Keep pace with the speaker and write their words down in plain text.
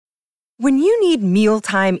When you need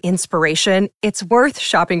mealtime inspiration, it's worth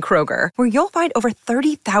shopping Kroger, where you'll find over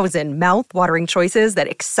 30,000 mouth-watering choices that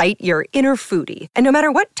excite your inner foodie. And no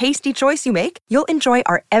matter what tasty choice you make, you'll enjoy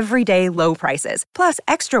our everyday low prices, plus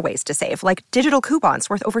extra ways to save, like digital coupons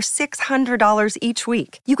worth over $600 each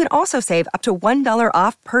week. You can also save up to $1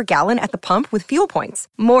 off per gallon at the pump with fuel points.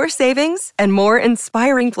 More savings and more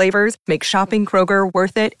inspiring flavors make shopping Kroger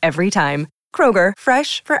worth it every time. Kroger,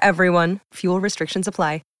 fresh for everyone. Fuel restrictions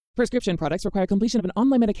apply. Prescription products require completion of an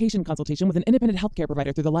online medication consultation with an independent healthcare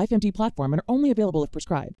provider through the LifeMD platform and are only available if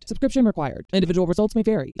prescribed. Subscription required. Individual results may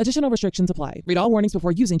vary. Additional restrictions apply. Read all warnings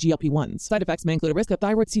before using GLP-1s. Side effects may include a risk of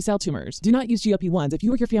thyroid C-cell tumors. Do not use GLP-1s if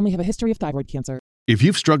you or your family have a history of thyroid cancer. If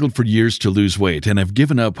you've struggled for years to lose weight and have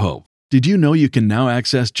given up hope, did you know you can now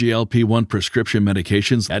access GLP-1 prescription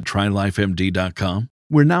medications at TryLifeMD.com?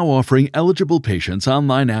 We're now offering eligible patients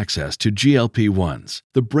online access to GLP-1s,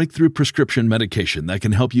 the breakthrough prescription medication that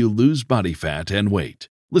can help you lose body fat and weight.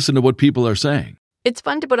 Listen to what people are saying. It's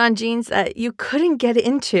fun to put on jeans that you couldn't get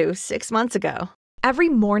into 6 months ago. Every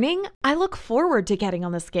morning, I look forward to getting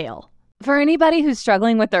on the scale. For anybody who's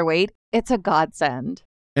struggling with their weight, it's a godsend.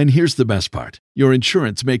 And here's the best part. Your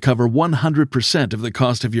insurance may cover 100% of the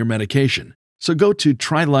cost of your medication. So go to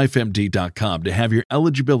TryLifeMD.com to have your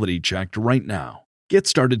eligibility checked right now. Get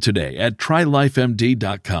started today at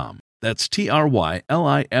TryLifeMD.com. That's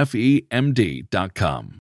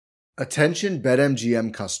TryLifeMD.com. Attention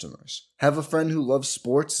BetMGM customers. Have a friend who loves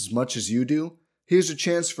sports as much as you do? Here's a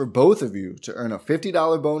chance for both of you to earn a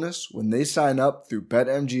 $50 bonus when they sign up through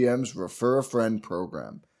BetMGM's Refer a Friend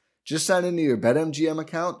program. Just sign into your BetMGM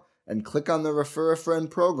account and click on the Refer a Friend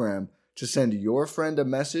program to send your friend a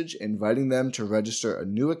message inviting them to register a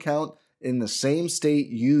new account in the same state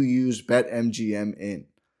you use BetMGM in.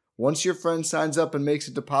 Once your friend signs up and makes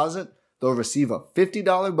a deposit, they'll receive a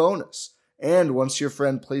 $50 bonus. And once your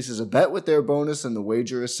friend places a bet with their bonus and the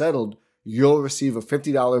wager is settled, you'll receive a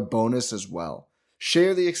 $50 bonus as well.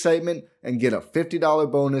 Share the excitement and get a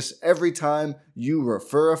 $50 bonus every time you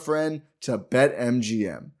refer a friend to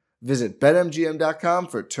BetMGM. Visit BetMGM.com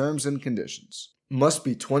for terms and conditions. Must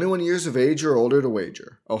be 21 years of age or older to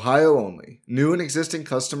wager. Ohio only. New and existing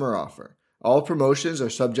customer offer. All promotions are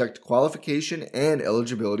subject to qualification and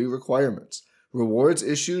eligibility requirements. Rewards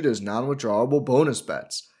issued as non-withdrawable bonus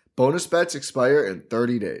bets. Bonus bets expire in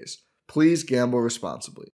 30 days. Please gamble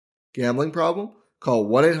responsibly. Gambling problem? Call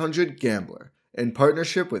 1-800-GAMBLER in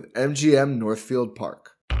partnership with MGM Northfield Park.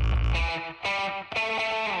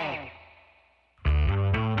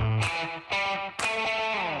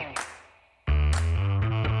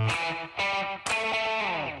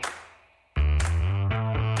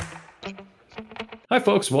 Hi,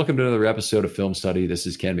 folks. Welcome to another episode of Film Study. This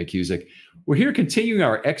is Ken McCusick. We're here continuing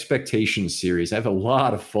our expectations series. I have a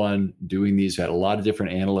lot of fun doing these. We've had a lot of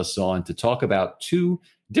different analysts on to talk about two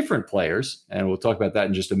different players, and we'll talk about that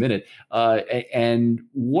in just a minute, and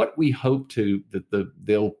what we hope that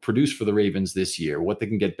they'll produce for the Ravens this year, what they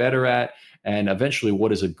can get better at, and eventually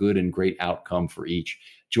what is a good and great outcome for each.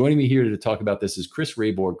 Joining me here to talk about this is Chris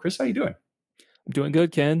Rabourg. Chris, how you doing? I'm doing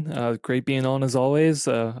good, Ken. Great being on as always.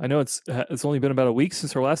 I know it's only been about a week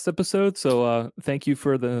since our last episode, so thank you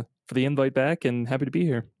for the invite back, and happy to be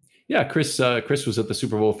here. Yeah, Chris was at the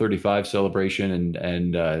Super Bowl 35 celebration,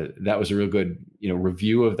 and that was a real good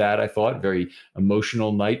review of that. I thought very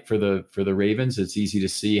emotional night for the Ravens. It's easy to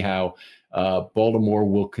see how Baltimore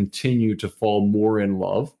will continue to fall more in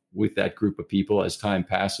love with that group of people as time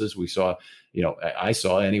passes. We saw, I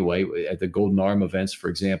saw anyway at the Golden Arm events, for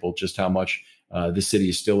example, just how much the city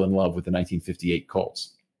is still in love with the 1958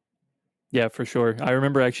 Colts. Yeah, for sure. I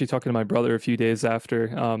remember actually talking to my brother a few days after,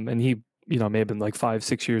 and he, may have been like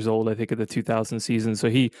 5-6 years old, I think, of the 2000 season. So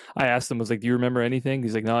I asked him, I was like, do you remember anything?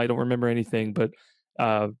 He's like, no, I don't remember anything. But,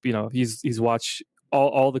 he's watched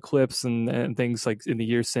all the clips and things like in the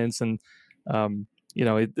years since. And,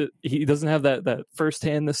 he doesn't have that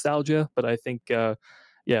firsthand nostalgia, but I think,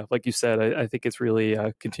 like you said, I think it's really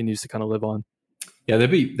continues to kind of live on. Yeah,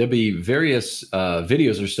 there'll be various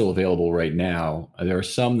videos are still available right now. There are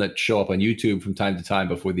some that show up on YouTube from time to time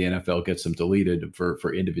before the NFL gets them deleted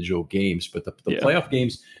for individual games. But the playoff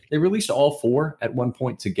games, they released all four at one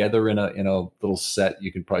point together in a little set.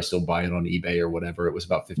 You can probably still buy it on eBay or whatever. It was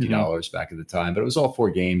about $50 back at the time, but it was all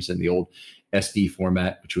four games in the old SD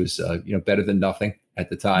format, which was better than nothing at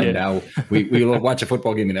the time. Yeah. Now we watch a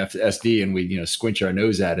football game in SD and we squinch our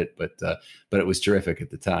nose at it, but it was terrific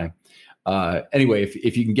at the time. Anyway,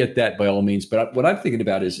 if you can get that, by all means. But what I'm thinking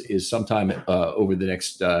about is sometime over the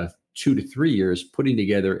next 2 to 3 years, putting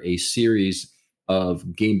together a series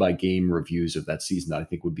of game by game reviews of that season that I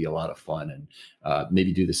think would be a lot of fun, and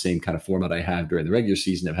maybe do the same kind of format I have during the regular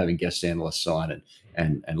season of having guest analysts on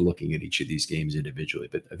and looking at each of these games individually.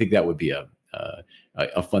 But I think that would be a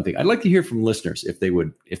fun thing. I'd like to hear from listeners if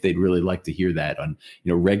they'd really like to hear that on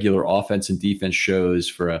regular offense and defense shows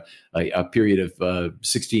for a period of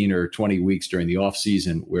 16 or 20 weeks during the off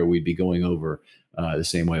season, where we'd be going over the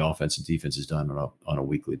same way offense and defense is done on a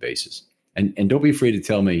weekly basis. And don't be afraid to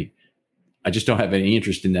tell me. I just don't have any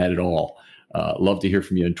interest in that at all. Love to hear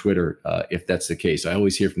from you on Twitter if that's the case. I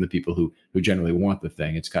always hear from the people who generally want the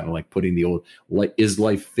thing. It's kind of like putting the old "Is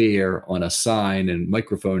life fair" on a sign and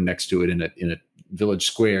microphone next to it in a village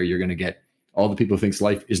square. You're going to get all the people who thinks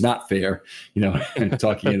life is not fair, and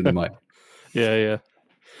talking into the mic. Yeah.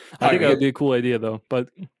 I think that would be a cool idea, though. But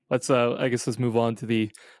let's move on to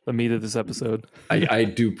the meat of this episode. I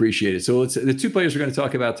do appreciate it. So the two players we're going to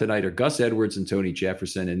talk about tonight are Gus Edwards and Tony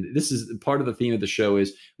Jefferson. And this is part of the theme of the show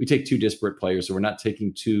is we take two disparate players. So we're not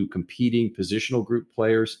taking two competing positional group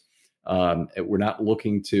players. We're not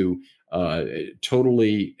looking to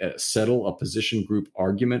totally settle a position group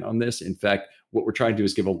argument on this. In fact, what we're trying to do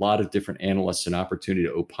is give a lot of different analysts an opportunity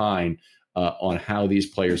to opine on how these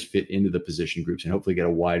players fit into the position groups and hopefully get a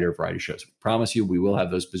wider variety of shows. I promise you, we will have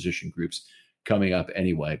those position groups coming up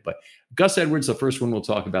anyway. But Gus Edwards, the first one we'll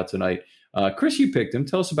talk about tonight. Chris, you picked him.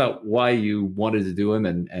 Tell us about why you wanted to do him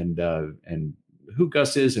and who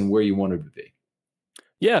Gus is and where you wanted him to be.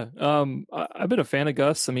 Yeah, I've been a fan of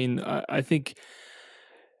Gus. I mean, I think,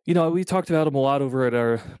 we talked about him a lot over at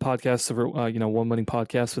our podcast, over, One Winning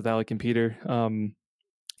Podcast with Alec and Peter.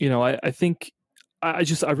 I think I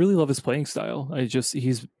really love his playing style.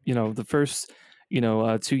 He's, the first,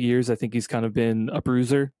 2 years, I think he's kind of been a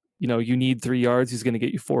bruiser. You need 3 yards, he's going to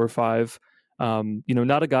get you 4 or 5.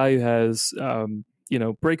 Not a guy who has,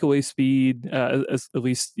 breakaway speed, at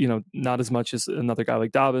least, not as much as another guy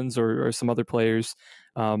like Dobbins or some other players.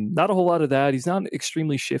 Not a whole lot of that. He's not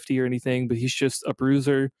extremely shifty or anything, but he's just a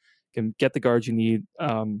bruiser, can get the guards you need,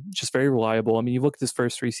 just very reliable. I mean, you look at his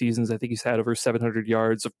first 3 seasons, I think he's had over 700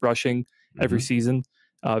 yards of rushing every season,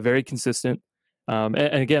 very consistent. And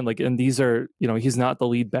again, and these are, he's not the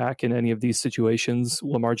lead back in any of these situations.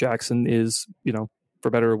 Lamar Jackson is, for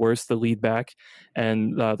better or worse, the lead back,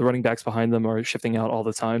 and the running backs behind them are shifting out all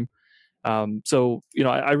the time. So,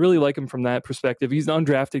 I really like him from that perspective. He's an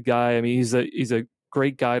undrafted guy. I mean, he's a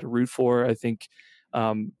great guy to root for. I think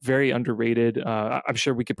very underrated. I'm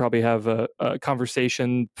sure we could probably have a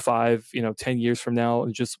conversation 5, 10 years from now,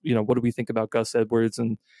 and just, what do we think about Gus Edwards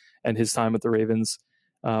and his time with the Ravens?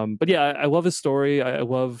 But yeah, I love his story. I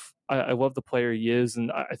love the player he is,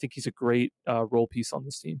 and I think he's a great role piece on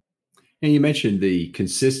this team. And you mentioned the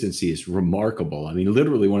consistency is remarkable. I mean,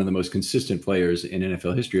 literally one of the most consistent players in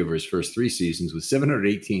NFL history over his first 3 seasons with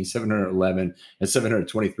 718, 711, and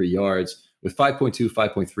 723 yards with 5.2,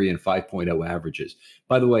 5.3, and 5.0 averages.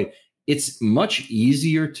 By the way, it's much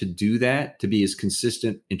easier to do that, to be as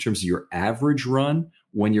consistent in terms of your average run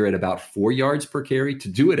when you're at about 4 yards per carry. To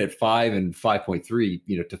do it at 5 and 5.3,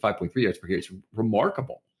 to 5.3 yards per carry, it's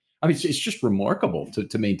remarkable. I mean, it's just remarkable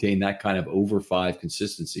to maintain that kind of over 5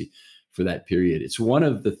 consistency for that period. It's one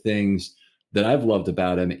of the things that I've loved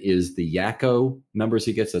about him is the YACO numbers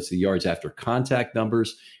he gets. That's the yards after contact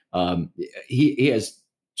numbers. He has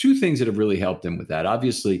 2 things that have really helped him with that.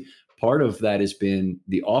 Obviously, part of that has been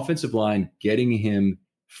the offensive line getting him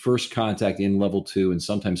first contact in level 2 and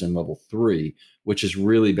sometimes in level 3, which has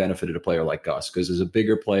really benefited a player like Gus because as a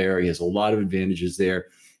bigger player, he has a lot of advantages there.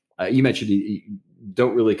 You mentioned you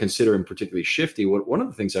don't really consider him particularly shifty. One of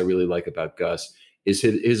the things I really like about Gus is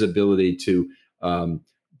his ability to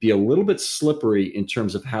be a little bit slippery in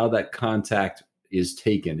terms of how that contact is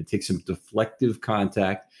taken. It takes some deflective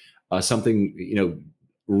contact, something,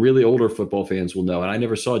 really older football fans will know. And I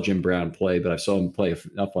never saw Jim Brown play, but I saw him play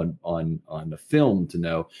enough on the film to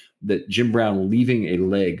know that Jim Brown leaving a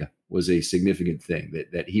leg was a significant thing,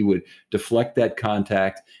 that he would deflect that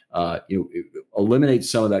contact, eliminate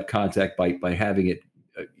some of that contact by having it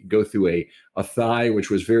go through a thigh, which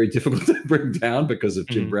was very difficult to bring down because of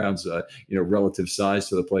Jim Brown's relative size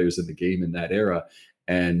to the players in the game in that era.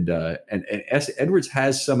 And Edwards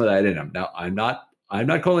has some of that in him. Now, I'm not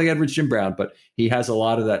calling Edwards Jim Brown, but he has a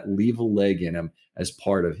lot of that leave a leg in him as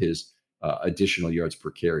part of his additional yards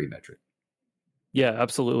per carry metric. Yeah,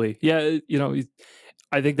 absolutely. Yeah,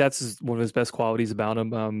 I think that's one of his best qualities about him.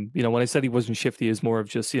 When I said he wasn't shifty, is more of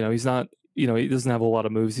just, he's not, he doesn't have a lot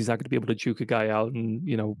of moves. He's not going to be able to juke a guy out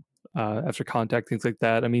and, after contact, things like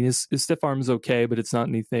that. I mean, his stiff arm is okay, but it's not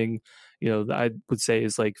anything, that I would say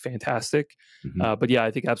is like fantastic. But yeah,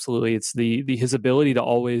 I think absolutely it's his ability to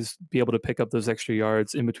always be able to pick up those extra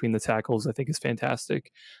yards in between the tackles, I think is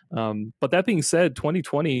fantastic. But that being said,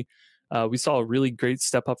 2020, we saw a really great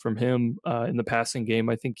step up from him in the passing game.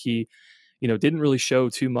 I think he, didn't really show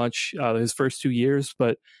too much his first 2 years,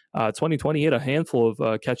 but 2020 he had a handful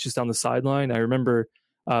of catches down the sideline. I remember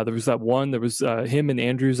there was that one. There was him and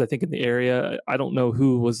Andrews, I think, in the area. I don't know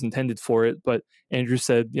who was intended for it, but Andrews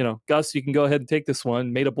said, Gus, you can go ahead and take this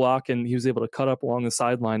one. Made a block, and he was able to cut up along the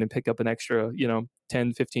sideline and pick up an extra,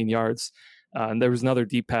 10, 15 yards. And there was another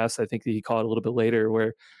deep pass, I think, that he caught a little bit later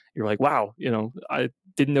where you're like, wow, I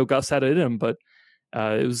didn't know Gus had it in him, but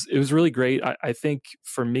it was really great. I think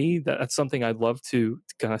for me, that's something I'd love to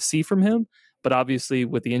kind of see from him. But obviously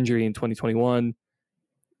with the injury in 2021,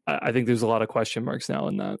 I think there's a lot of question marks now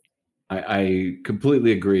in that. I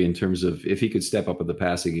completely agree in terms of if he could step up in the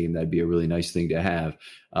passing game, that'd be a really nice thing to have.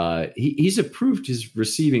 He's improved his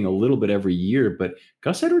receiving a little bit every year, but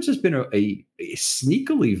Gus Edwards has been a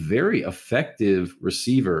sneakily very effective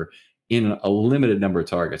receiver in a limited number of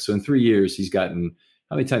targets. So in 3 years, he's gotten,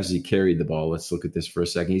 how many times has he carried the ball? Let's look at this for a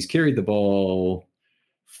second. He's carried the ball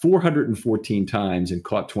 414 times and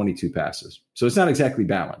caught 22 passes. So it's not exactly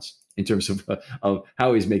balanced in terms of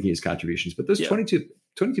how he's making his contributions. But those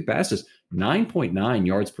 22 passes, 9.9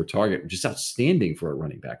 yards per target, which is outstanding for a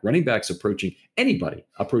running back. Running backs anybody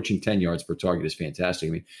approaching 10 yards per target is fantastic.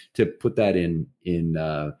 I mean, to put that in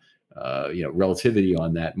relativity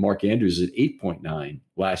on that, Mark Andrews is at 8.9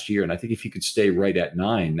 last year. And I think if he could stay right at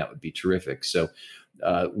 9, that would be terrific. So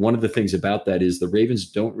one of the things about that is the Ravens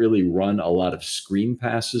don't really run a lot of screen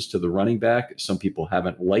passes to the running back. Some people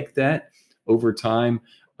haven't liked that over time,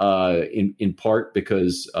 in part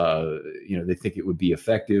because they think it would be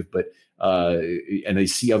effective, but and they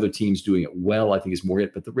see other teams doing it well. I think it's more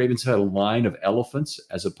it. But the Ravens had a line of elephants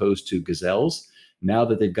as opposed to gazelles. Now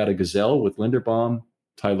that they've got a gazelle with Linderbaum,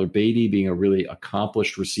 Tyler Beatty being a really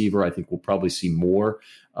accomplished receiver, I think we'll probably see more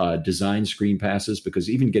design screen passes, because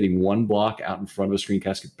even getting one block out in front of a screen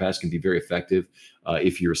pass can be very effective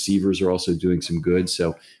if your receivers are also doing some good.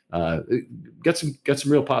 So got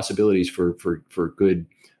some real possibilities for good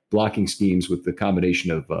blocking schemes with the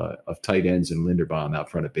combination of tight ends and Linderbaum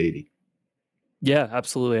out front of Beatty. Yeah,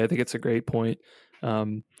 absolutely. I think it's a great point.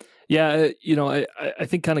 I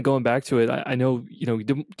think kind of going back to it, I know, we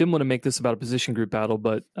didn't want to make this about a position group battle,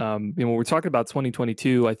 but, when we're talking about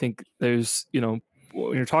 2022, I think there's,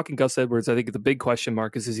 when you're talking Gus Edwards, I think the big question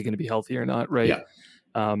mark is he going to be healthy or not? Right.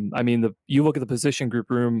 Yeah. You look at the position group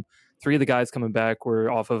room, 3 of the guys coming back were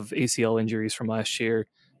off of ACL injuries from last year.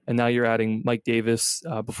 And now you're adding Mike Davis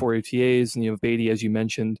before OTAs, and you have Beatty, as you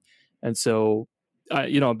mentioned. And so,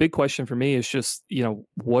 a big question for me is just,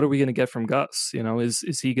 what are we going to get from Gus?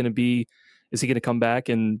 Is he going to come back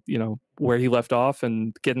and, where he left off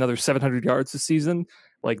and get another 700 yards this season,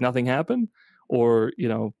 like nothing happened? Or,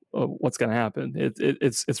 what's going to happen?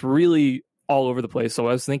 It's really all over the place. So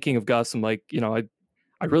I was thinking of Gus, I'm like,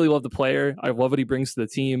 I really love the player. I love what he brings to the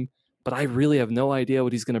team, but I really have no idea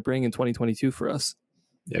what he's going to bring in 2022 for us.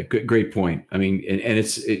 Yeah, great point. I mean, and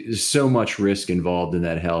it's so much risk involved in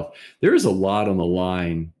that health. There is a lot on the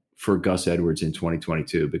line for Gus Edwards in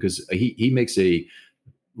 2022, because he makes a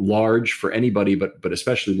large, for anybody, but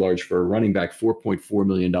especially large for a running back, $4.4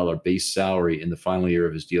 million base salary in the final year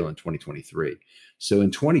of his deal in 2023. So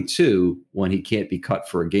in 22, when he can't be cut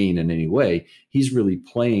for a gain in any way, he's really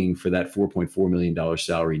playing for that $4.4 million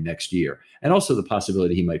salary next year. And also the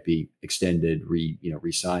possibility he might be extended,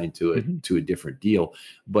 re-signed to a different deal.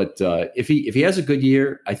 But if he has a good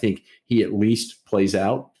year, I think he at least plays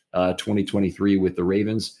out 2023 with the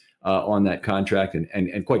Ravens on that contract,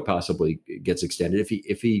 and quite possibly gets extended.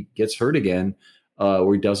 If he gets hurt again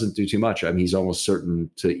or he doesn't do too much, I mean, he's almost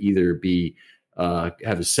certain to either be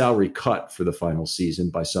have his salary cut for the final season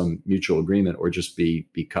by some mutual agreement, or just be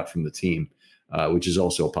cut from the team, which is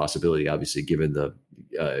also a possibility, obviously, given the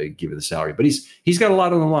salary. But he's got a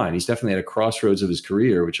lot on the line. He's definitely at a crossroads of his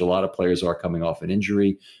career, which a lot of players are coming off an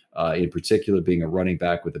injury. In particular, being a running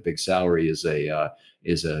back with a big salary is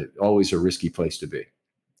always a risky place to be.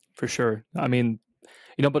 For sure. I mean,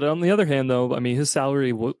 but on the other hand, though, I mean, his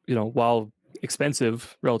salary, while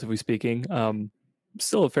expensive, relatively speaking,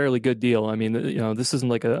 still a fairly good deal. I mean, this isn't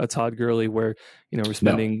like a Todd Gurley where, we're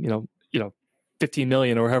spending, 15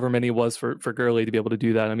 million or however many it was for Gurley to be able to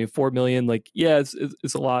do that. I mean, 4 million,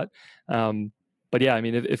 it's a lot. But yeah, I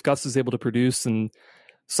mean, if Gus is able to produce and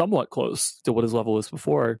somewhat close to what his level is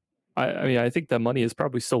before, I think that money is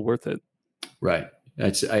probably still worth it. Right.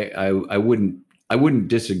 I I wouldn't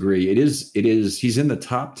disagree. It is. He's in the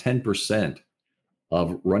top 10%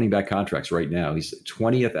 of running back contracts right now. He's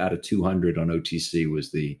 20th out of 200 on OTC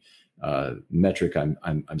was the metric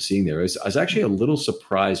I'm seeing there. I was actually a little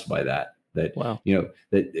surprised by that. Wow.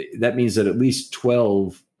 That means that at least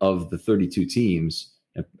 12 of the 32 teams,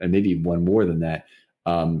 and maybe one more than that,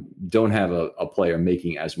 don't have a player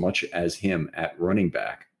making as much as him at running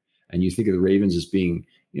back. And you think of the Ravens as being,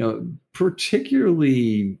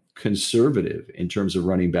 particularly conservative in terms of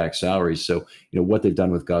running back salaries. So, what they've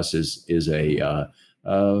done with Gus is a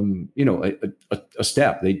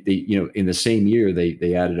step. They in the same year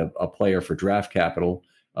they added a player for draft capital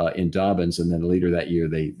in Dobbins, and then later that year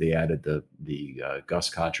they added the Gus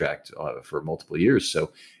contract for multiple years.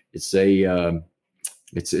 So it's a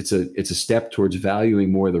step towards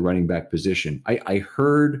valuing more of the running back position. I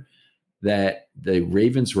heard that the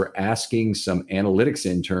Ravens were asking some analytics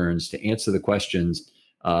interns to answer the questions,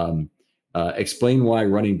 explain why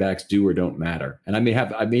running backs do or don't matter. And I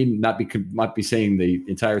may not be saying the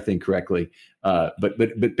entire thing correctly, but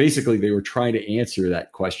basically they were trying to answer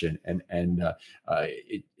that question. And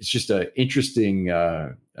it's just interesting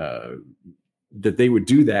that they would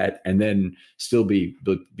do that and then still be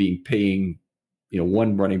paying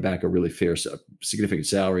one running back a really fair, significant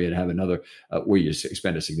salary and have another where you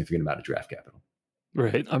expend a significant amount of draft capital.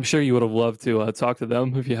 Right. I'm sure you would have loved to talk to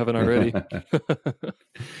them if you haven't already.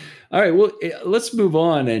 All right. Well, let's move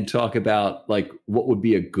on and talk about what would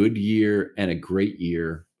be a good year and a great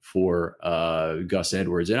year for Gus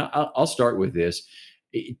Edwards. And I'll start with this.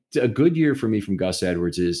 A good year for me from Gus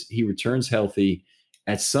Edwards is he returns healthy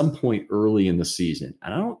at some point early in the season.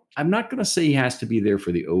 And I'm not going to say he has to be there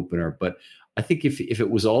for the opener, but I think if it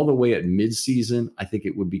was all the way at midseason, I think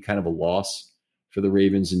it would be kind of a loss for the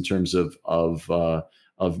Ravens in terms of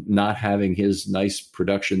not having his nice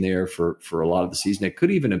production there for a lot of the season. It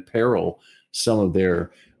could even imperil some of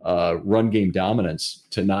their run game dominance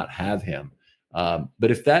to not have him.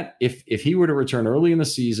 But if he were to return early in the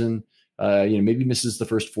season, maybe misses the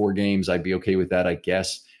first 4 games, I'd be okay with that, I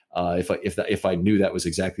guess. If I knew that was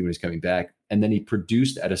exactly when he's coming back, and then he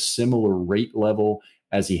produced at a similar rate level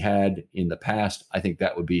as he had in the past, I think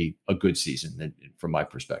that would be a good season from my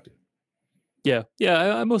perspective. Yeah,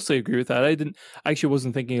 I mostly agree with that. I actually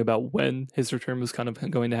wasn't thinking about when his return was kind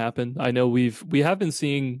of going to happen. I know we have been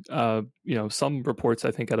seeing some reports,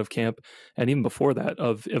 I think, out of camp and even before that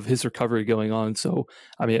of his recovery going on. So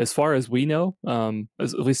I mean, as far as we know,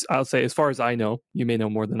 at least I'll say as far as I know, you may know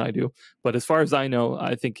more than I do, but as far as I know,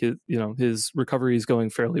 I think his recovery is going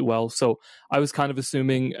fairly well. So I was kind of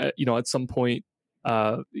assuming at some point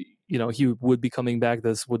he would be coming back.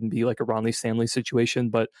 This wouldn't be like a Ronnie Stanley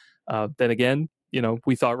situation, but then again,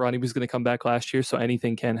 we thought Ronnie was going to come back last year, so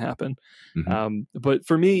anything can happen. Mm-hmm. But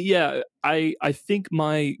for me, I think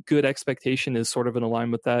my good expectation is sort of in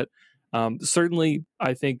line with that. Certainly,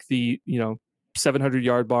 I think the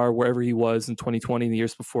 700-yard bar, wherever he was in 2020 and the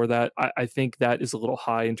years before that, I think that is a little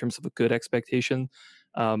high in terms of a good expectation.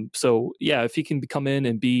 So yeah, if he can come in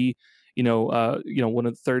and be one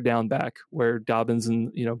of the third down back where Dobbins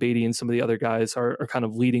and, Beatty and some of the other guys are kind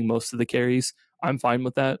of leading most of the carries, I'm fine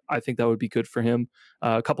with that. I think that would be good for him.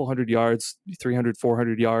 A couple 100 yards, 300,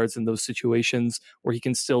 400 yards in those situations where he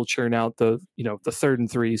can still churn out the 3rd and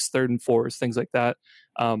 3s, 3rd and 4s, things like that.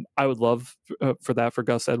 I would love for that for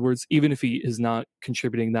Gus Edwards, even if he is not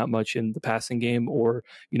contributing that much in the passing game or,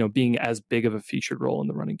 being as big of a featured role in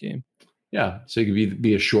the running game. Yeah, so you could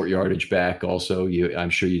be a short yardage back. Also, I'm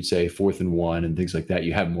sure you'd say 4th and 1 and things like that.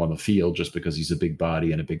 You have him on the field just because he's a big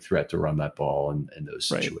body and a big threat to run that ball in those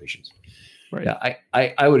situations. Right. Yeah,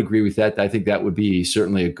 I would agree with that. I think that would be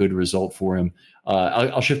certainly a good result for him.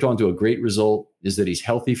 I'll shift on to a great result is that he's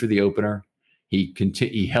healthy for the opener.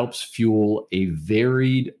 He helps fuel a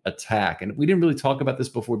varied attack, and we didn't really talk about this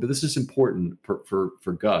before, but this is important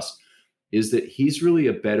for Gus. Is that he's really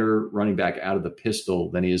a better running back out of the pistol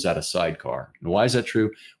than he is out of sidecar. And why is that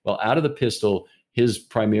true? Well, out of the pistol, the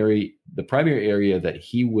primary area that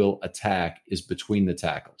he will attack is between the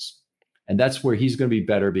tackles. And that's where he's going to be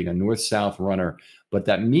better, being a north-south runner. But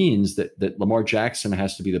that means that Lamar Jackson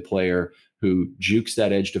has to be the player who jukes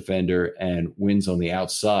that edge defender and wins on the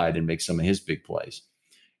outside and makes some of his big plays.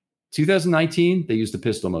 2019, they used the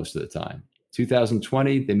pistol most of the time.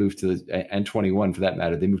 2020, they moved to and 21 for that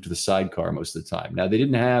matter, they moved to the sidecar most of the time. Now, they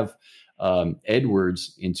didn't have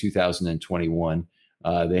Edwards in 2021.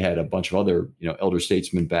 They had a bunch of other, elder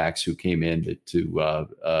statesman backs who came in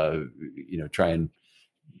to try and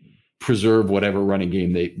preserve whatever running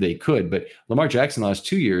game they could. But Lamar Jackson the last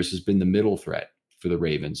 2 years has been the middle threat. for the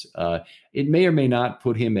Ravens. It may or may not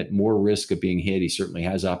put him at more risk of being hit. He certainly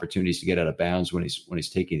has opportunities to get out of bounds when he's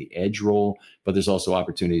taking the edge role, but there's also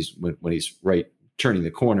opportunities when he's turning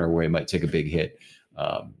the corner where he might take a big hit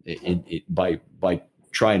by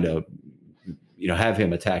trying to have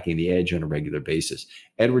him attacking the edge on a regular basis.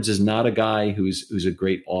 Edwards is not a guy who's a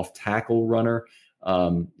great off tackle runner.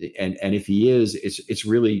 And if he is, it's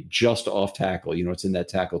really just off tackle. It's in that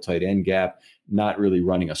tackle tight end gap, not really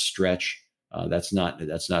running a stretch. That's not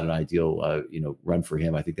an ideal run for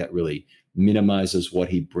him. I think that really minimizes what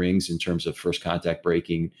he brings in terms of first contact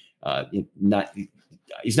breaking.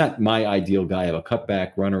 He's not my ideal guy of a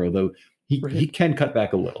cutback runner, although he can cut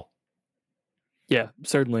back a little. Yeah,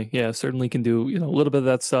 certainly. Yeah, certainly can do, a little bit of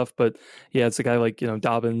that stuff. But yeah, it's a guy like,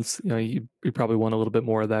 Dobbins, you probably want a little bit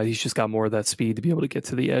more of that. He's just got more of that speed to be able to get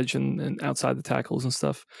to the edge and outside the tackles and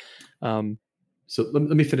stuff. So let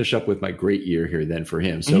me finish up with my great year here then for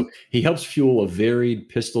him. So he helps fuel a varied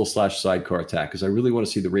pistol/sidecar attack because I really want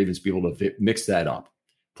to see the Ravens be able to mix that up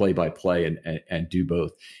play by play and do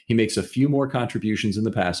both. He makes a few more contributions in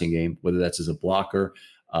the passing game, whether that's as a blocker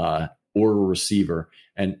or a receiver.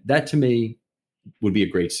 And that to me would be a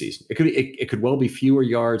great season. It could well be fewer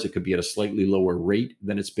yards. It could be at a slightly lower rate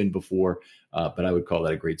than it's been before. But I would call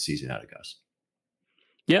that a great season out of Gus.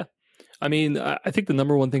 Yeah. I mean, I think the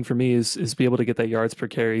number one thing for me is be able to get that yards per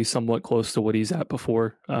carry somewhat close to what he's at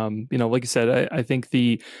before. Like you said, I think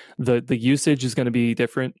the usage is going to be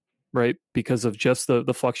different, right? Because of just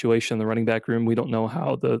the fluctuation in the running back room. We don't know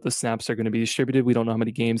how the snaps are going to be distributed. We don't know how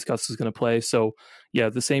many games Gus is going to play. So yeah,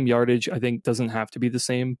 the same yardage, I think, doesn't have to be the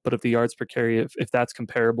same. But if the yards per carry, if that's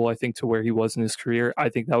comparable, I think, to where he was in his career, I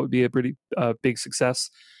think that would be a pretty big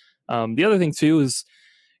success. The other thing too is,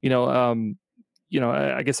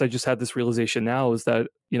 I guess I just had this realization now is that,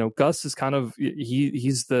 Gus is kind of,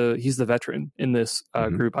 he's the veteran in this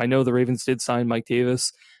group. I know the Ravens did sign Mike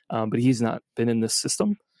Davis, but he's not been in this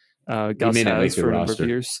system. Gus has for a number of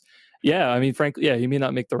years. Yeah. I mean, frankly, he may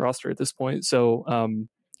not make the roster at this point. So,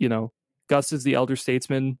 Gus is the elder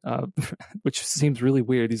statesman, which seems really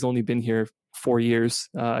weird. He's only been here 4 years.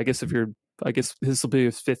 I guess this will be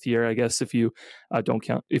his 5th year, I guess, if you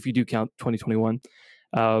do count 2021.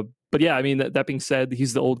 But yeah, I mean, that being said,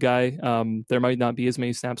 he's the old guy. There might not be as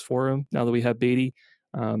many snaps for him now that we have Beatty.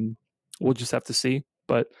 We'll just have to see.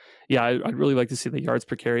 But yeah, I'd really like to see the yards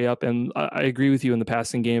per carry up. And I agree with you in the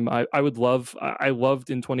passing game. I loved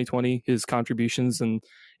in 2020 his contributions in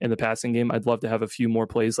the passing game. I'd love to have a few more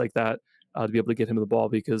plays like that to be able to get him the ball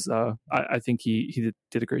because I think he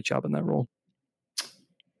did a great job in that role.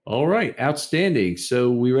 All right. Outstanding. So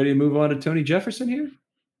we ready to move on to Tony Jefferson here?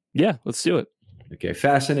 Yeah, let's do it. Okay.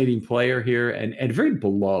 Fascinating player here and very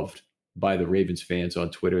beloved by the Ravens fans on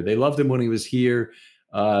Twitter. They loved him when he was here.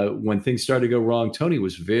 When things started to go wrong, Tony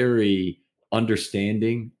was very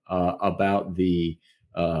understanding about the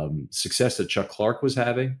success that Chuck Clark was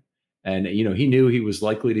having. And, he knew he was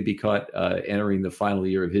likely to be cut entering the final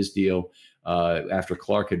year of his deal after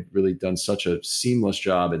Clark had really done such a seamless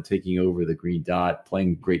job at taking over the green dot,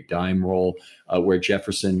 playing great dime role, where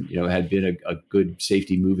Jefferson, had been a good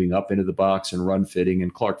safety moving up into the box and run fitting.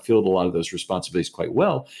 And Clark filled a lot of those responsibilities quite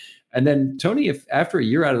well. And then Tony, if after a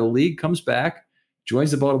year out of the league, comes back,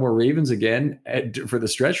 joins the Baltimore Ravens again for the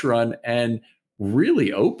stretch run and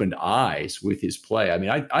really opened eyes with his play. I mean,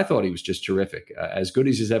 I thought he was just terrific, as good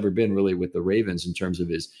as he's ever been really with the Ravens in terms of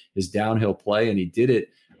his downhill play. And he did it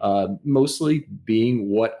mostly being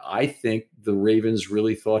what I think the Ravens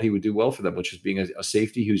really thought he would do well for them, which is being a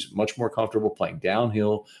safety who's much more comfortable playing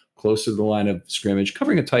downhill, close to the line of scrimmage,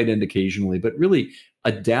 covering a tight end occasionally, but really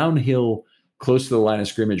a downhill, close to the line of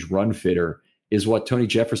scrimmage run fitter is what Tony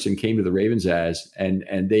Jefferson came to the Ravens as. And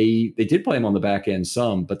they did play him on the back end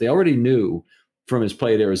some, but they already knew from his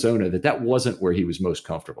play at Arizona that wasn't where he was most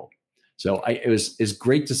comfortable. So it's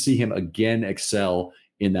great to see him again excel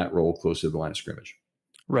in that role close to the line of scrimmage.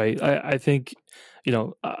 Right. I think,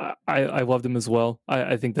 I loved him as well.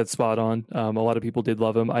 I think that's spot on. A lot of people did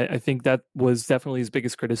love him. I think that was definitely his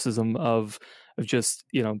biggest criticism of just,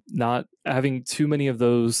 not having too many of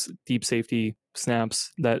those deep safety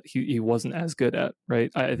snaps that he wasn't as good at. Right.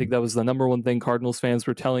 I think that was the number one thing Cardinals fans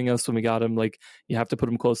were telling us when we got him. Like, you have to put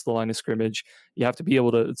him close to the line of scrimmage. You have to be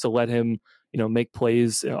able to let him, make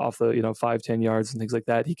plays off the, 5-10 yards and things like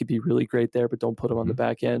that. He could be really great there, but don't put him on the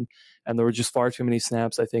back end. And there were just far too many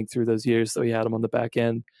snaps, I think, through those years that we had him on the back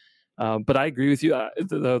end. But I agree with you.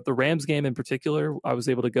 The Rams game in particular, I was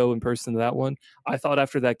able to go in person to that one. I thought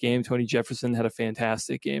after that game, Tony Jefferson had a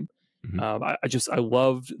fantastic game. I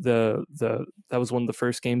loved that was one of the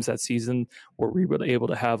first games that season where we were able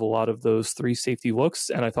to have a lot of those 3 safety looks.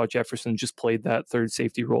 And I thought Jefferson just played that third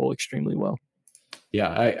safety role extremely well. Yeah,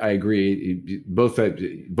 I agree. Both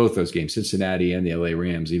those games, Cincinnati and the LA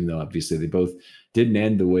Rams, even though obviously they both didn't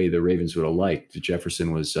end the way the Ravens would have liked.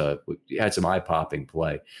 Jefferson had some eye-popping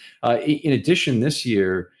play. In addition, this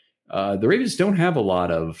year, the Ravens don't have a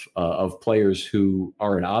lot of players who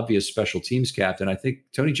are an obvious special teams captain. I think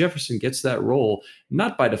Tony Jefferson gets that role,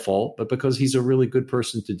 not by default, but because he's a really good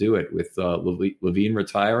person to do it with Levine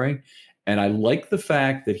retiring. And I like the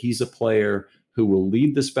fact that he's a player who will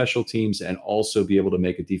lead the special teams and also be able to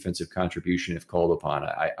make a defensive contribution if called upon.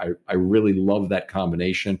 I really love that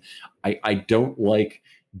combination. I don't like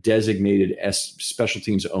designated as special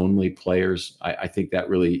teams only players. I think that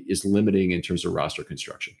really is limiting in terms of roster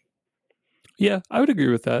construction. Yeah, I would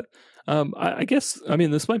agree with that. I guess,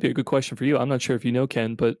 this might be a good question for you. I'm not sure if you know,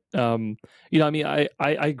 Ken, but, I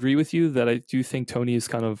agree with you that I do think Tony is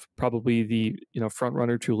kind of probably the, front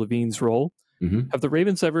runner to Levine's role. Mm-hmm. Have the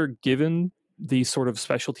Ravens ever given the sort of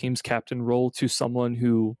special teams captain role to someone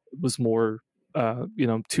who was more,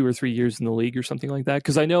 2 or 3 years in the league or something like that?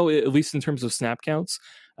 Because I know, at least in terms of snap counts,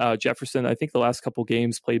 Jefferson, I think the last couple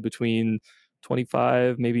games played between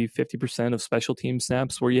 25, maybe 50% of special team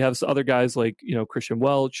snaps, where you have other guys like, Christian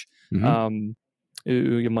Welch, mm-hmm. Who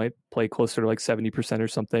you might play closer to like 70% or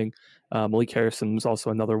something. Malik Harrison is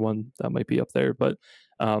also another one that might be up there. But,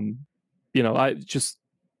 I just,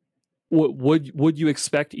 would you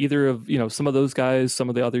expect either of, some of those guys, some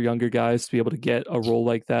of the other younger guys to be able to get a role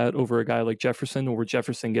like that over a guy like Jefferson, or would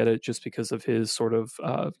Jefferson get it just because of his sort of,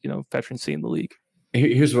 veterancy in the league?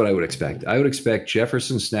 Here's what I would expect. I would expect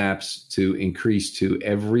Jefferson snaps to increase to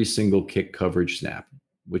every single kick coverage snap,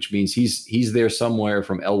 which means he's there somewhere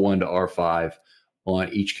from L1 to R5 on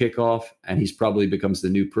each kickoff, and he's probably becomes the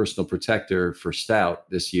new personal protector for Stout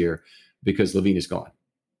this year because Levine is gone.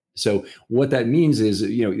 So what that means is,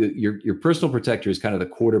 your personal protector is kind of the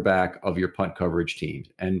quarterback of your punt coverage team,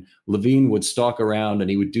 and Levine would stalk around and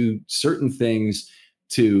he would do certain things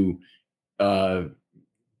to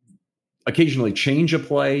occasionally change a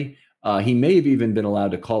play. He may have even been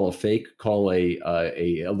allowed to call a fake, call a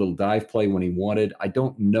little dive play when he wanted. I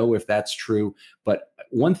don't know if that's true, but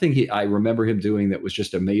one thing I remember him doing that was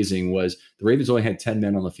just amazing was the Ravens only had 10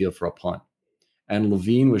 men on the field for a punt. And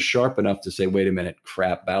Levine was sharp enough to say, wait a minute,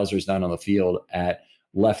 crap, Bowser's not on the field at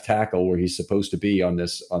left tackle where he's supposed to be on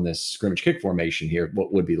this scrimmage kick formation here,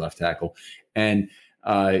 what would be left tackle. And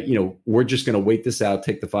we're just going to wait this out,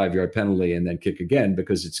 take the 5-yard penalty, and then kick again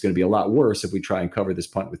because it's going to be a lot worse if we try and cover this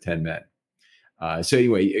punt with 10 men. So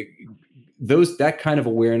anyway, that kind of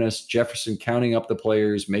awareness, Jefferson counting up the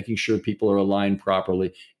players, making sure people are aligned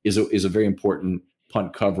properly is a very important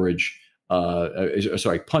punt coverage,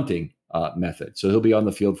 punting method. So he'll be on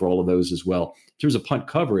the field for all of those as well. In terms of punt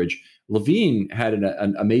coverage, Levine had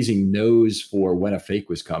an amazing nose for when a fake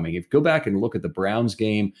was coming. If you go back and look at the Browns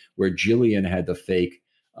game where Jillian had the fake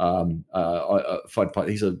punt,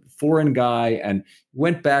 he's a foreign guy and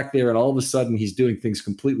went back there, and all of a sudden he's doing things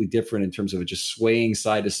completely different in terms of just swaying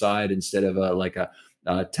side to side instead of a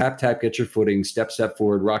tap, get your footing, step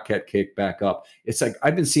forward, rocket kick, back up. It's like,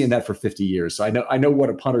 I've been seeing that for 50 years. So I know what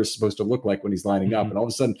a punter is supposed to look like when he's lining mm-hmm. up. And all of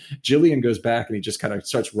a sudden Jillian goes back and he just kind of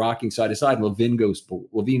starts rocking side to side. And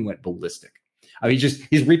Levine went ballistic. I mean,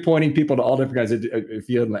 he's repointing people to all different guys at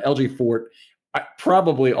field. And LG Fort, I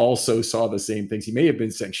probably also saw the same things. He may have been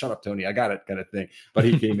saying, shut up, Tony, I got it kind of thing. But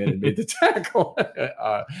he came in and made the tackle.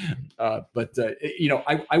 I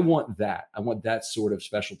want that. I want that sort of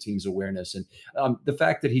special teams awareness. And the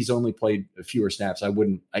fact that he's only played fewer snaps,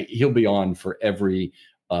 he'll be on for every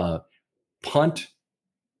punt,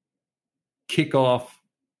 kickoff,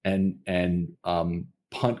 and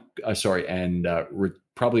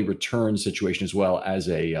probably return situation as well as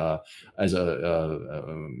a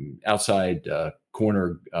outside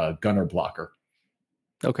corner gunner blocker.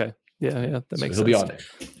 Okay. Yeah, that makes sense. He'll be on there.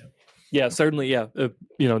 Yeah, certainly. Yeah,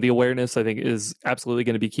 the awareness I think is absolutely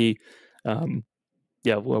going to be key.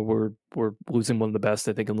 We're losing one of the best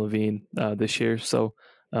I think in Levine this year. So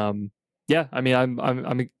I'm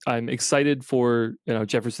excited for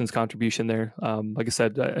Jefferson's contribution there. Like I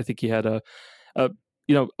said, I think he had a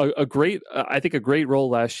great role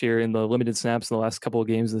last year in the limited snaps in the last couple of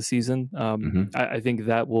games of the season. Mm-hmm. I think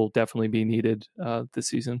that will definitely be needed this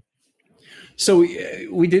season. So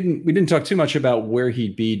we didn't talk too much about where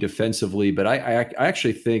he'd be defensively, but I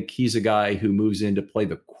actually think he's a guy who moves in to play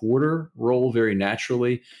the quarter role very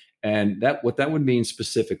naturally. And what that would mean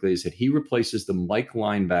specifically is that he replaces the Mike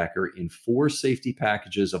linebacker in 4 safety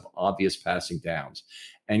packages of obvious passing downs.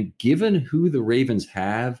 And given who the Ravens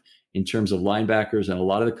have in terms of linebackers and a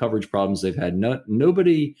lot of the coverage problems they've had,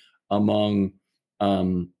 nobody among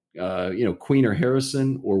Queen or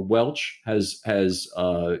Harrison or Welch has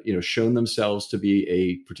shown themselves to be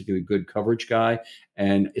a particularly good coverage guy,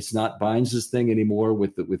 and it's not Bynes' thing anymore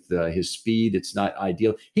with his speed. It's not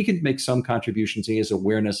ideal. He can make some contributions. He has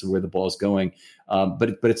awareness of where the ball's going,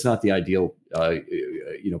 but it's not the ideal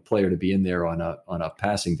player to be in there on a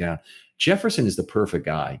passing down. Jefferson is the perfect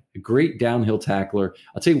guy, a great downhill tackler.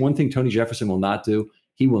 I'll tell you one thing Tony Jefferson will not do.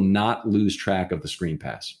 He will not lose track of the screen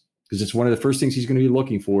pass, because it's one of the first things he's going to be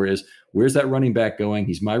looking for is, where's that running back going?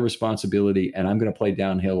 He's my responsibility, and I'm going to play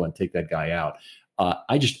downhill and take that guy out.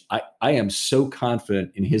 I am so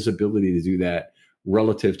confident in his ability to do that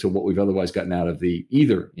relative to what we've otherwise gotten out of the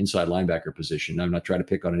either inside linebacker position. I'm not trying to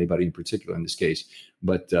pick on anybody in particular in this case,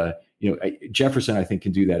 but Jefferson, I think,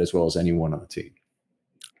 can do that as well as anyone on the team.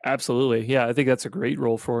 Absolutely. Yeah, I think that's a great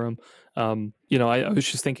role for him. I was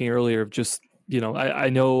just thinking earlier of just, I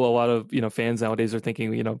know a lot of, fans nowadays are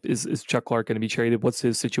thinking, is Chuck Clark going to be traded? What's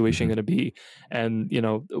his situation going to be? And,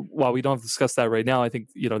 while we don't have to discuss that right now, I think,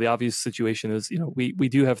 the obvious situation is, we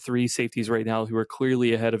do have 3 safeties right now who are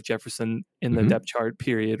clearly ahead of Jefferson in the depth chart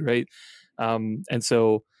period. Right. And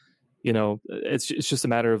so, it's just a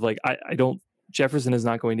matter of Jefferson is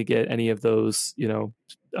not going to get any of those,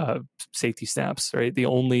 safety snaps, right? The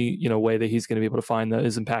only, way that he's going to be able to find that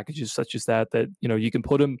is in packages such as that, you can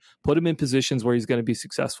put him in positions where he's going to be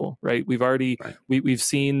successful, right? We've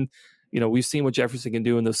seen what Jefferson can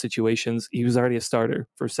do in those situations. He was already a starter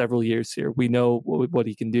for several years here. We know what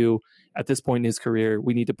he can do at this point in his career.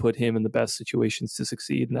 We need to put him in the best situations to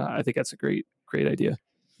succeed. And I think that's a great idea.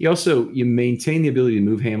 You maintain the ability to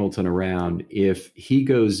move Hamilton around if he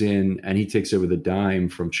goes in and he takes over the dime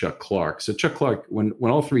from Chuck Clark. So Chuck Clark, when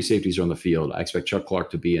all 3 safeties are on the field, I expect Chuck Clark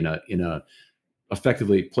to be in a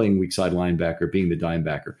effectively playing weak side linebacker, being the dime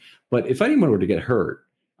backer. But if anyone were to get hurt,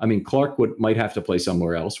 I mean, Clark might have to play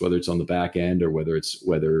somewhere else, whether it's on the back end or whether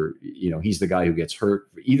he's the guy who gets hurt.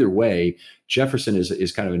 Either way, Jefferson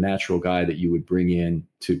is kind of a natural guy that you would bring in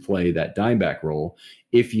to play that dime back role.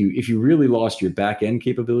 If you really lost your back end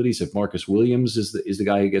capabilities, if Marcus Williams is the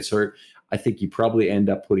guy who gets hurt, I think you probably end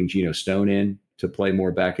up putting Geno Stone in to play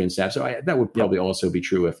more back end snaps. So that would probably also be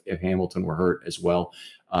true if Hamilton were hurt as well.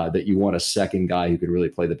 That you want a second guy who could really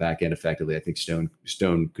play the back end effectively. I think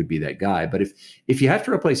Stone could be that guy. But if you have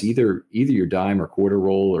to replace either your dime or quarter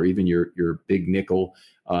roll or even your big nickel,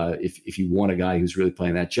 if you want a guy who's really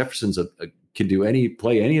playing that, Jefferson's can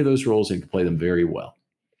play any of those roles and can play them very well.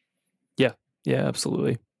 Yeah,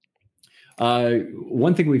 absolutely.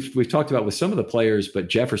 One thing we've talked about with some of the players, but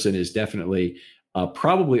Jefferson is definitely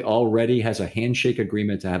probably already has a handshake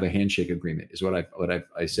agreement to have a handshake agreement, is what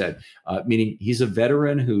I said. Meaning he's a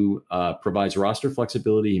veteran who provides roster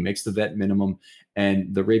flexibility. He makes the vet minimum,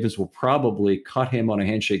 and the Ravens will probably cut him on a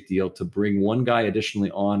handshake deal to bring one guy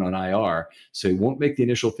additionally on IR. So he won't make the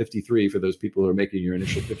initial 53 for those people who are making your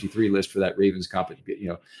initial 53 list for that Ravens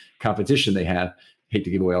competition they have. Hate to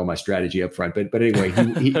give away all my strategy up front, but anyway,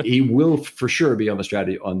 he will for sure be on the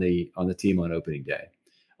strategy on the team on opening day.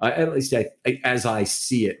 At least as I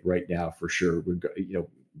see it right now, for sure.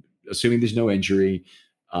 Assuming there's no injury,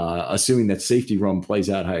 assuming that safety room plays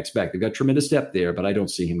out how I expect. They've got tremendous depth there, but I don't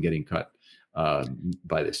see him getting cut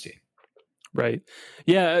by this team. Right.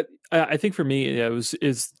 Yeah. I think for me, it was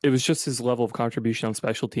just his level of contribution on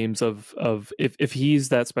special teams of if he's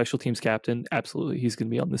that special teams captain, absolutely, he's going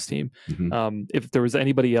to be on this team. Mm-hmm. If there was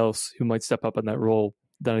anybody else who might step up in that role,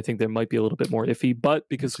 then I think there might be a little bit more iffy. But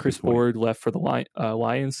because Chris Ford left for the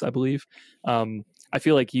Lions, I believe, I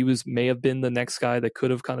feel like he may have been the next guy that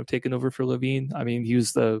could have kind of taken over for Levine. I mean, he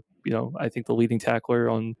was I think the leading tackler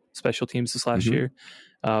on special teams this last year.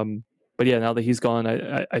 But yeah, now that he's gone,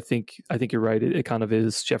 I think you're right. It kind of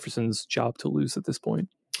is Jefferson's job to lose at this point.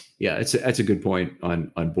 Yeah, that's a good point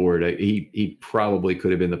on board. He probably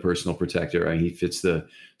could have been the personal protector. He fits the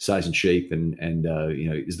size and shape, and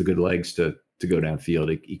is the good legs to go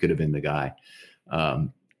downfield. He could have been the guy.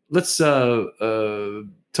 Let's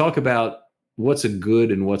talk about what's a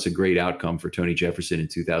good and what's a great outcome for Tony Jefferson in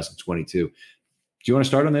 2022. Do you want to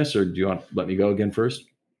start on this, or do you want to let me go again first?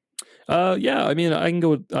 Yeah, I mean, I can go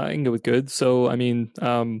with good. So, I mean,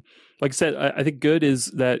 like I said, I think good is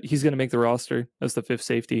that he's going to make the roster as the 5th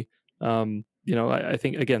safety. I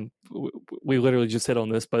think, again, we literally just hit on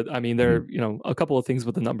this, but I mean, there are, a couple of things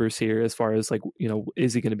with the numbers here as far as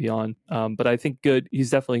is he going to be on? But I think good, he's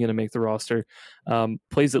definitely going to make the roster,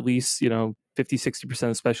 plays at least, 50-60%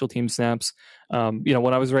 of special team snaps.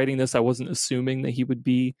 When I was writing this, I wasn't assuming that he would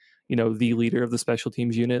be, the leader of the special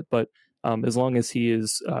teams unit, but As long as he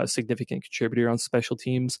is a significant contributor on special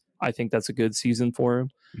teams, I think that's a good season for him.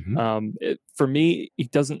 For me, he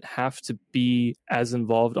doesn't have to be as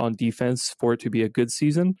involved on defense for it to be a good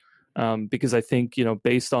season. Because I think,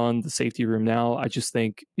 based on the safety room now, I just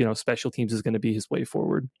think, special teams is going to be his way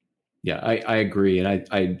forward. Yeah, I agree. And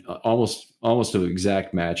I almost an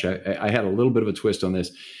exact match. I had a little bit of a twist on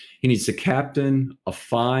this. He needs to captain a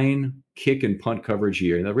fine kick and punt coverage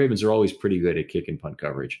year. And the Ravens are always pretty good at kick and punt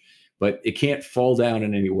coverage, but it can't fall down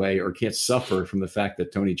in any way or can't suffer from the fact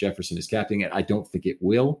that Tony Jefferson is captaining it. I don't think it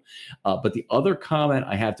will. But the other comment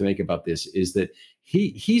I have to make about this is that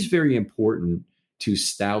he's very important to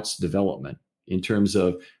Stout's development in terms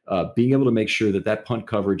of being able to make sure that punt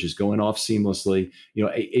coverage is going off seamlessly.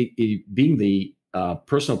 Being the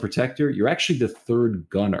personal protector, you're actually the third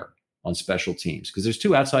gunner on special teams because there's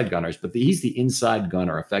two outside gunners, but he's the inside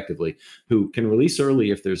gunner effectively who can release early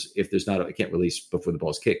if there's not he can't release before the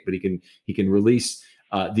ball's kicked, but he can release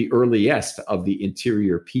the earliest of the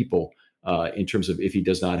interior people in terms of if he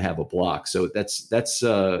does not have a block. So that's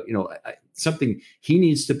something he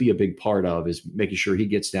needs to be a big part of is making sure he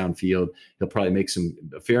gets downfield. He'll probably make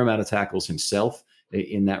a fair amount of tackles himself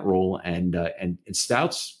in that role. And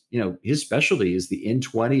Stout's, his specialty is the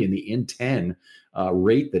in-20 and the in-10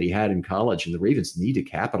 rate that he had in college, and the Ravens need to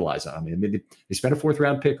capitalize on him. I mean, they spent a 4th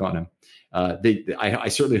round pick on him. I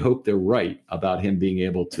certainly hope they're right about him being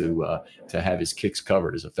able to have his kicks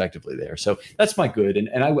covered as effectively there. So that's my good.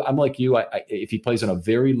 And I'm like you. If he plays on a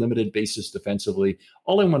very limited basis defensively,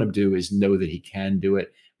 all I want him to do is know that he can do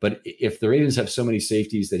it. But if the Ravens have so many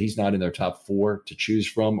safeties that he's not in their top 4 to choose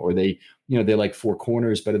from, or they like 4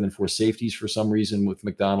 corners better than 4 safeties for some reason with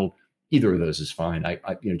McDonald, either of those is fine.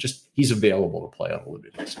 Just he's available to play on a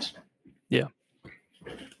limited basis. Yeah.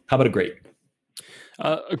 How about a grade?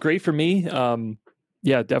 A grade for me.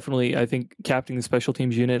 Yeah, definitely. I think captaining the special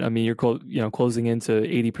teams unit. I mean, you're closing into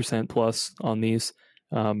 80% plus on these.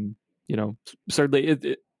 Certainly,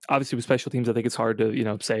 it obviously with special teams, I think it's hard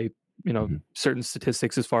to say certain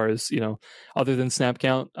statistics as far as other than snap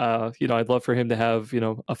count. I'd love for him to have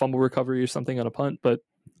a fumble recovery or something on a punt, but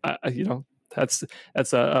that's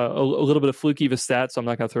a little bit of fluky of a stat, so I'm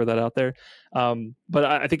not going to throw that out there. But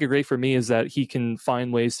I think a great for me is that he can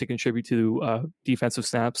find ways to contribute to defensive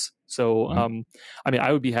snaps. So,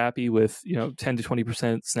 I would be happy with 10 to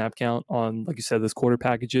 20% snap count on, like you said, those quarter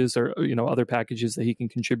packages or other packages that he can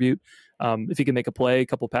contribute. If he can make a play, a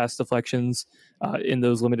couple pass deflections in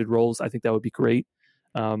those limited roles, I think that would be great.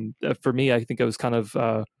 For me, I think I was kind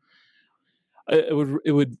of.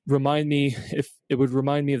 It would remind me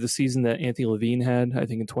of the season that Anthony Levine had, I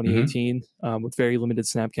think in 2018, with very limited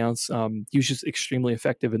snap counts. He was just extremely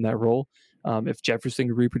effective in that role. If Jefferson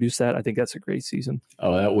could reproduce that, I think that's a great season.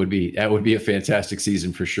 Oh, that would be a fantastic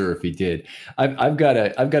season for sure if he did. I've got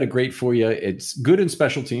a great for you. It's good in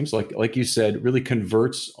special teams, like you said, really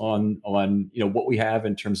converts on what we have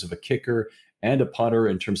in terms of a kicker and a punter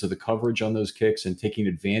in terms of the coverage on those kicks and taking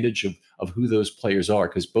advantage of who those players are,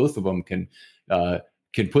 because both of them can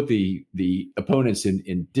put the opponents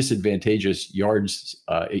in disadvantageous yards,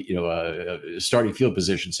 starting field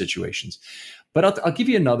position situations. But I'll give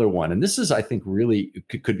you another one, and this is, I think, really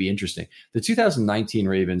could be interesting. The 2019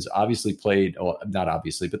 Ravens obviously played, not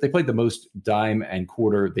obviously, but they played the most dime and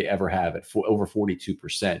quarter they ever have at over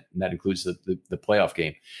 42%, and that includes the playoff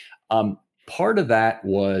game. Part of that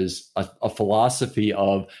was a philosophy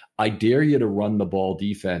of I dare you to run the ball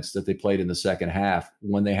defense that they played in the second half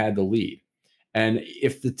when they had the lead. And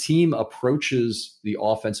if the team approaches the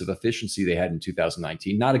offensive efficiency they had in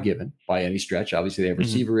 2019, not a given by any stretch. Obviously, they have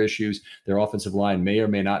receiver issues. Their offensive line may or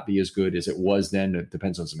may not be as good as it was then. It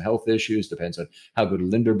depends on some health issues, depends on how good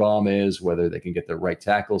Linderbaum is, whether they can get their right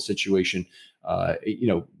tackle situation,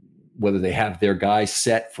 whether they have their guys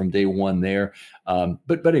set from day one there.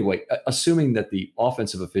 But anyway, assuming that the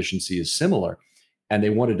offensive efficiency is similar and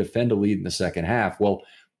they want to defend a lead in the second half, well,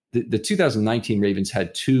 the 2019 Ravens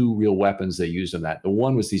had 2 real weapons they used on that. The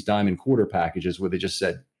one was these diamond quarter packages where they just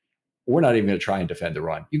said, we're not even going to try and defend the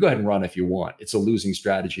run. You go ahead and run if you want. It's a losing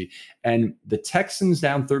strategy. And the Texans,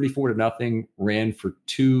 down 34-0, ran for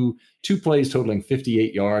two plays totaling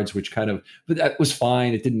 58 yards, but that was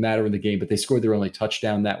fine. It didn't matter in the game, but they scored their only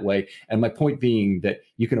touchdown that way. And my point being that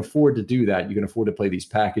you can afford to do that. You can afford to play these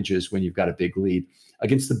packages when you've got a big lead.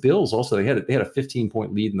 Against the Bills also, they had a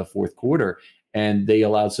 15-point lead in the fourth quarter, and they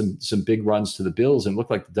allowed some big runs to the Bills, and it looked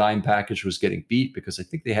like the dime package was getting beat because I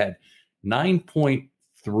think they had 9.3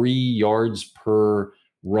 yards per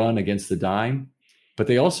run against the dime, but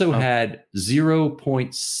they also had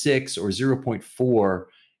 0.6 or 0.4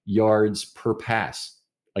 yards per pass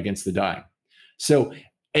against the dime. So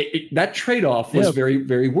That trade-off was very,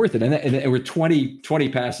 very worth it. And it were 20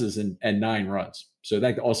 passes and 9 runs. So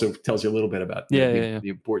that also tells you a little bit about the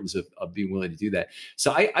importance of being willing to do that.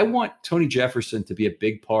 So I want Tony Jefferson to be a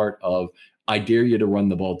big part of I dare you to run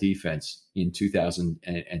the ball defense in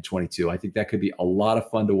 2022. I think that could be a lot of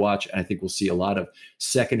fun to watch. And I think we'll see a lot of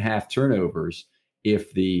second half turnovers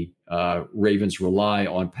if the Ravens rely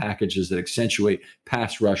on packages that accentuate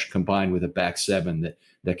pass rush combined with a back seven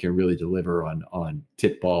that can really deliver on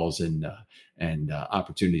tip balls and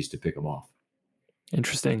opportunities to pick them off.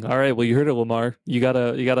 Interesting. All right. Well, you heard it, Lamar. You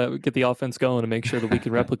gotta get the offense going and make sure that we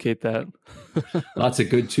can replicate that. Lots of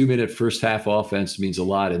good 2-minute first half offense means a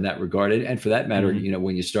lot in that regard, and for that matter,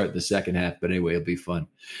 when you start the second half. But anyway, it'll be fun.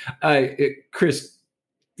 Chris,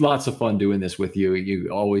 lots of fun doing this with you.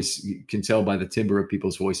 You can tell by the timbre of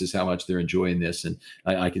people's voices how much they're enjoying this, and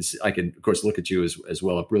I can of course look at you as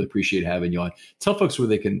well. I really appreciate having you on. Tell folks where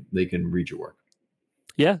they can read your work.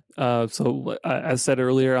 Yeah. So as said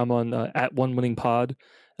earlier, I'm on at One Winning Pod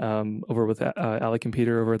over with Alec and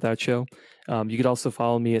Peter over at that show. You could also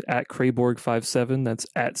follow me at Craborg57. That's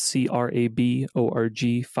at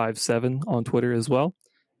CRABORG57 on Twitter as well.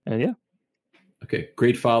 And yeah. Okay,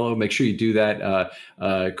 great follow. Make sure you do that.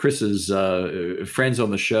 Chris's friends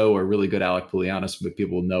on the show are really good. Alec Poulianos, but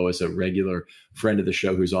people know as a regular friend of the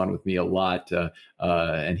show who's on with me a lot.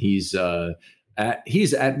 And he's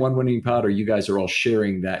at One Winning Pod, or you guys are all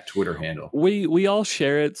sharing that Twitter handle? We all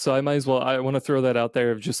share it, so I might as well. I want to throw that out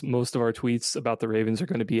there. Just most of our tweets about the Ravens are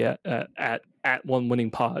going to be at One Winning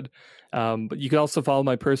Pod. But you can also follow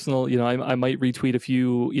my personal. I might retweet a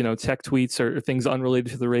few tech tweets or things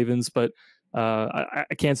unrelated to the Ravens, but I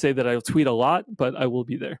can't say that I'll tweet a lot, but I will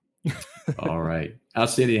be there. All right,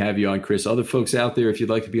 outstanding to have you on, Chris. Other folks out there, if you'd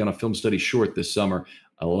like to be on a film study short this summer,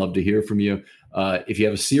 I'd love to hear from you. If you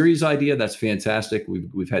have a series idea, that's fantastic.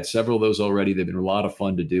 We've had several of those already. They've been a lot of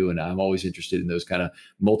fun to do, and I'm always interested in those kind of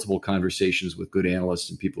multiple conversations with good analysts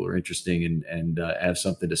and people who are interesting and have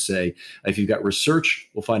something to say. If you've got research,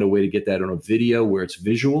 we'll find a way to get that on a video where it's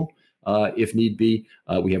visual, if need be.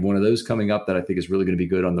 We have one of those coming up that I think is really going to be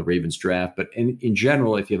good on the Ravens draft. But in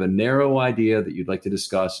general, if you have a narrow idea that you'd like to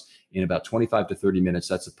discuss in about 25 to 30 minutes,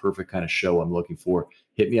 that's the perfect kind of show I'm looking for.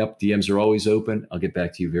 Hit me up. DMs are always open. I'll get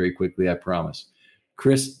back to you very quickly, I promise.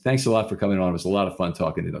 Chris, thanks a lot for coming on. It was a lot of fun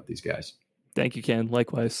talking about these guys. Thank you, Ken.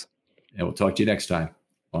 Likewise. And we'll talk to you next time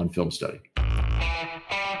on Film Study.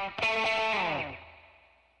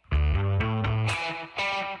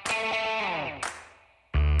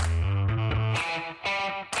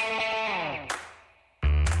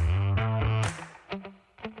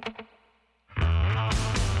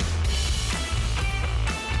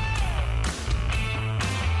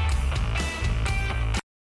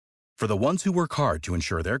 For the ones who work hard to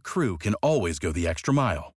ensure their crew can always go the extra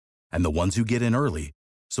mile, and the ones who get in early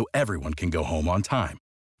so everyone can go home on time,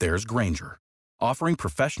 there's Grainger, offering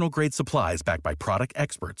professional-grade supplies backed by product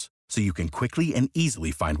experts so you can quickly and easily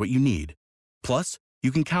find what you need. Plus, you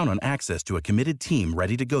can count on access to a committed team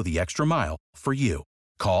ready to go the extra mile for you.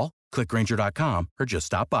 Call, click Grainger.com, or just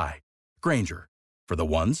stop by. Grainger, for the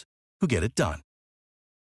ones who get it done.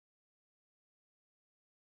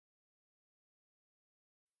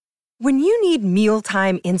 When you need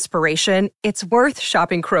mealtime inspiration, it's worth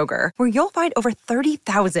shopping Kroger, where you'll find over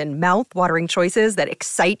 30,000 mouth-watering choices that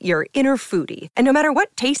excite your inner foodie. And no matter what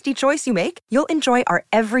tasty choice you make, you'll enjoy our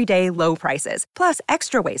everyday low prices, plus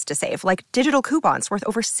extra ways to save, like digital coupons worth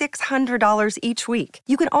over $600 each week.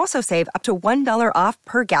 You can also save up to $1 off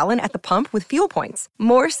per gallon at the pump with fuel points.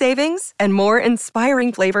 More savings and more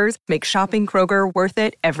inspiring flavors make shopping Kroger worth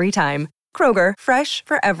it every time. Kroger, fresh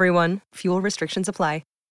for everyone. Fuel restrictions apply.